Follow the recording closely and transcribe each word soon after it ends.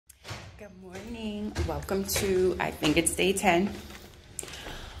Good morning. Welcome to, I think it's day 10.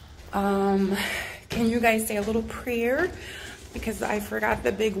 Can you guys say a little prayer? Because I forgot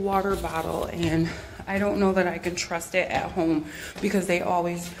the big water bottle and I don't know that I can trust it at home because they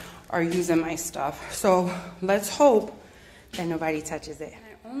always are using my stuff. So let's hope that nobody touches it. And I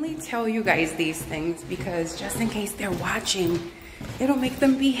only tell you guys these things because just in case they're watching, it'll make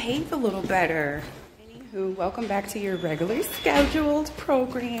them behave a little better. Anywho, welcome back to your regular scheduled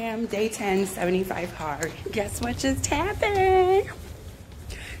program, day 10, 75 hard. Guess what just happened?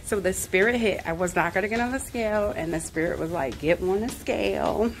 So the spirit hit. I was not gonna get on the scale, and the spirit was like, get on the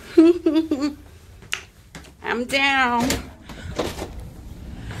scale. I'm down,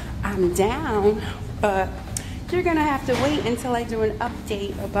 but you're gonna have to wait until I do an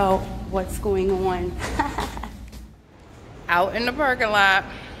update about what's going on. Out in the parking lot.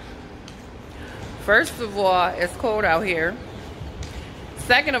 First of all, it's cold out here.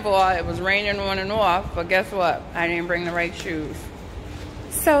 Second of all, it was raining on and off, but guess what? I didn't bring the right shoes.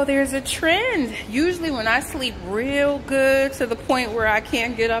 So there's a trend. Usually when I sleep real good to the point where I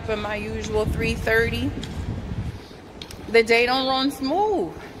can't get up at my usual 3:30, the day don't run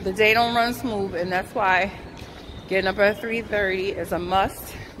smooth. The day don't run smooth, and that's why getting up at 3:30 is a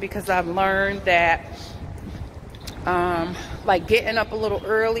must, because I've learned that like getting up a little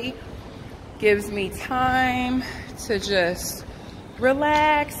early gives me time to just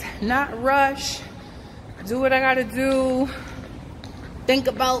relax, not rush, do what I gotta do, think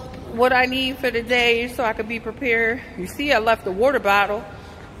about what I need for the day so I could be prepared. You see, I left the water bottle,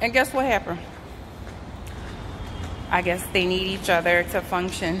 and guess what happened? I guess they need each other to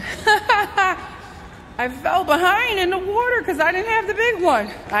function. I fell behind in the water because I didn't have the big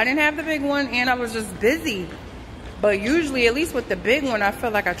one. And I was just busy. But usually, at least with the big one, I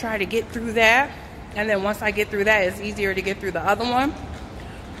feel like I try to get through that. And then once I get through that, it's easier to get through the other one.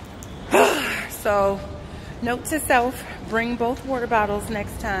 So, note to self, bring both water bottles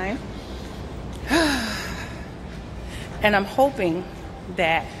next time. And I'm hoping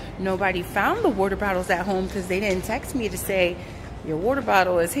that nobody found the water bottles at home because they didn't text me to say, your water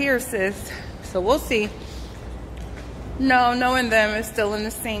bottle is here, sis. So we'll see. No, knowing them, it's still in the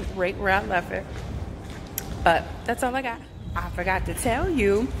sink right where I left it. But that's all I got. I forgot to tell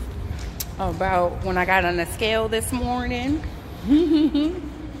you about when I got on the scale this morning.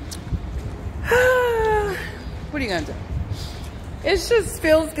 What are you gonna do? It just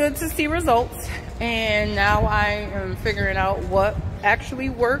feels good to see results. And now I am figuring out what actually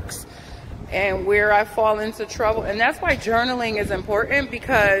works and where I fall into trouble. And that's why journaling is important,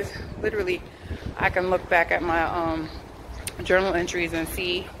 because literally I can look back at my journal entries and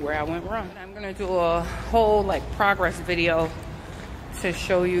see where I went wrong. I'm gonna do a whole like progress video to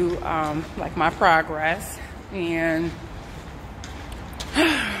show you like my progress and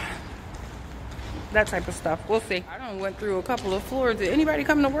that type of stuff. We'll see. I done went through a couple of floors. Did anybody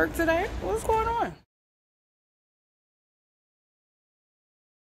come to work today? What's going on?